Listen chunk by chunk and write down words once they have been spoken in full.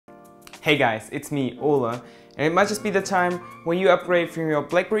Hey guys, it's me, Ola, and it might just be the time when you upgrade from your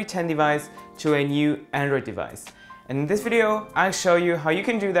BlackBerry 10 device to a new Android device. And in this video, I'll show you how you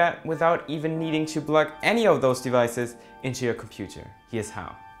can do that without even needing to plug any of those devices into your computer. Here's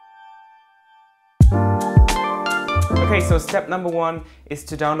how. Okay, so step number one is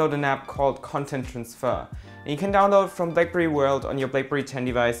to download an app called Content Transfer. And you can download from BlackBerry World on your BlackBerry 10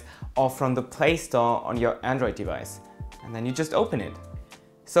 device or from the Play Store on your Android device. And then you just open it.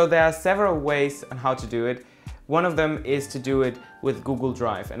 So there are several ways on how to do it. One of them is to do it with Google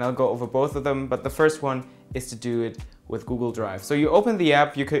Drive, and I'll go over both of them, but the first one is to do it with Google Drive. So you open the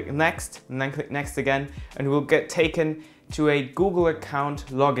app, you click Next, and then click Next again, and we'll get taken to a Google account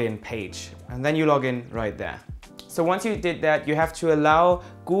login page. And then you log in right there. So once you did that, you have to allow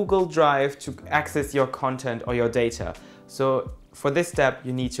Google Drive to access your content or your data. So for this step,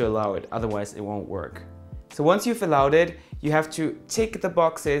 you need to allow it, otherwise it won't work. So once you've allowed it, you have to tick the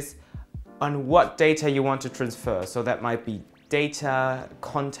boxes on what data you want to transfer. So that might be data,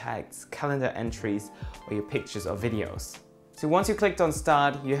 contacts, calendar entries, or your pictures or videos. So once you clicked on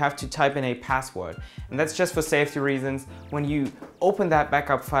Start, you have to type in a password. And that's just for safety reasons. When you open that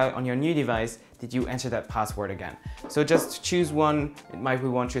backup file on your new device, did you enter that password again? So just choose one. It might be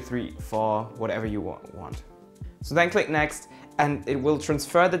 1, 2, 3, 4, whatever you want. So then click Next, and it will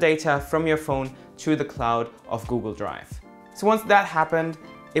transfer the data from your phone to the cloud of Google Drive. So once that happened,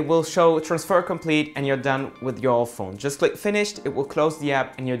 it will show transfer complete and you're done with your phone. Just click Finished, it will close the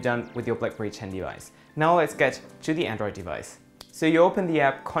app and you're done with your BlackBerry 10 device. Now let's get to the Android device. So you open the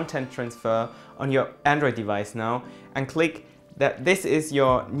app Content Transfer on your Android device now and click that this is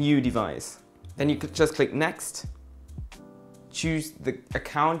your new device. Then you could just click Next, choose the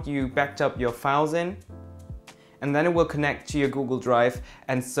account you backed up your files in, and then it will connect to your Google Drive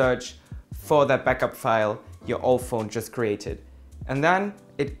and search for that backup file your old phone just created. And then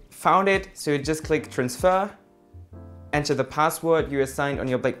it found it, so you just click Transfer, enter the password you assigned on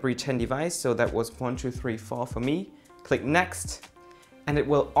your BlackBerry 10 device, so that was 1, 2, 3, 4 for me. Click Next, and it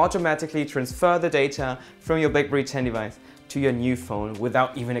will automatically transfer the data from your BlackBerry 10 device to your new phone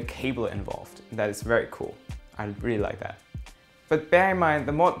without even a cable involved. That is very cool. I really like that. But bear in mind,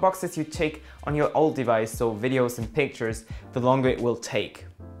 the more boxes you tick on your old device, so videos and pictures, the longer it will take.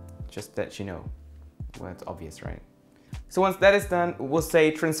 Just that you know. Well, it's obvious, right? So once that is done, it will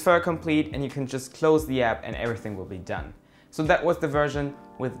say transfer complete and you can just close the app and everything will be done. So that was the version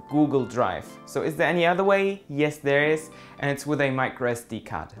with Google Drive. So is there any other way? Yes, there is, and it's with a micro SD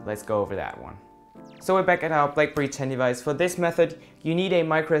card. Let's go over that one. So we're back at our BlackBerry 10 device. For this method, you need a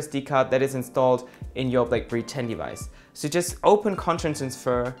micro SD card that is installed in your BlackBerry 10 device. So just open Content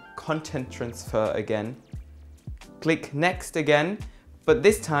Transfer again, click Next again, but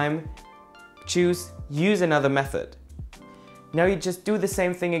this time choose Use Another Method. Now you just do the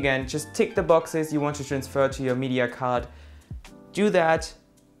same thing again, just tick the boxes you want to transfer to your media card, do that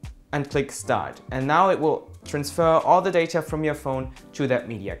and click Start. And now it will transfer all the data from your phone to that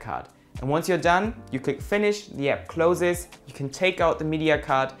media card. And once you're done, you click Finish, the app closes, you can take out the media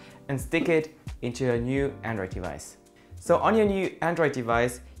card and stick it into your new Android device. So on your new Android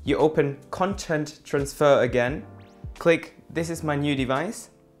device, you open Content Transfer again, click This is my new device,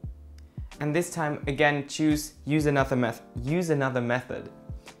 and this time again choose Use Another Method.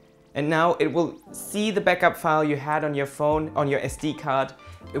 And now it will see the backup file you had on your phone, on your SD card.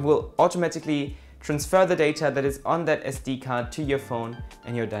 It will automatically transfer the data that is on that SD card to your phone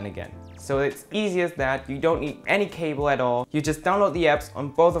and you're done again. So it's easy as that. You don't need any cable at all. You just download the apps on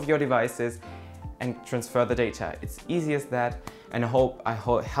both of your devices and transfer the data. It's easy as that, and I hope I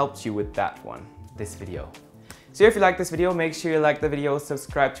helped you with that one, this video. So if you like this video, make sure you like the video,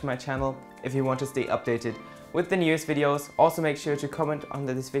 subscribe to my channel if you want to stay updated with the newest videos. Also make sure to comment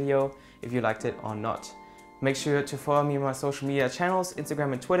under this video if you liked it or not. Make sure to follow me on my social media channels,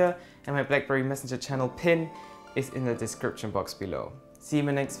 Instagram and Twitter, and my BlackBerry Messenger channel pin is in the description box below. See you in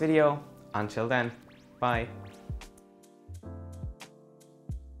my next video. Until then, bye.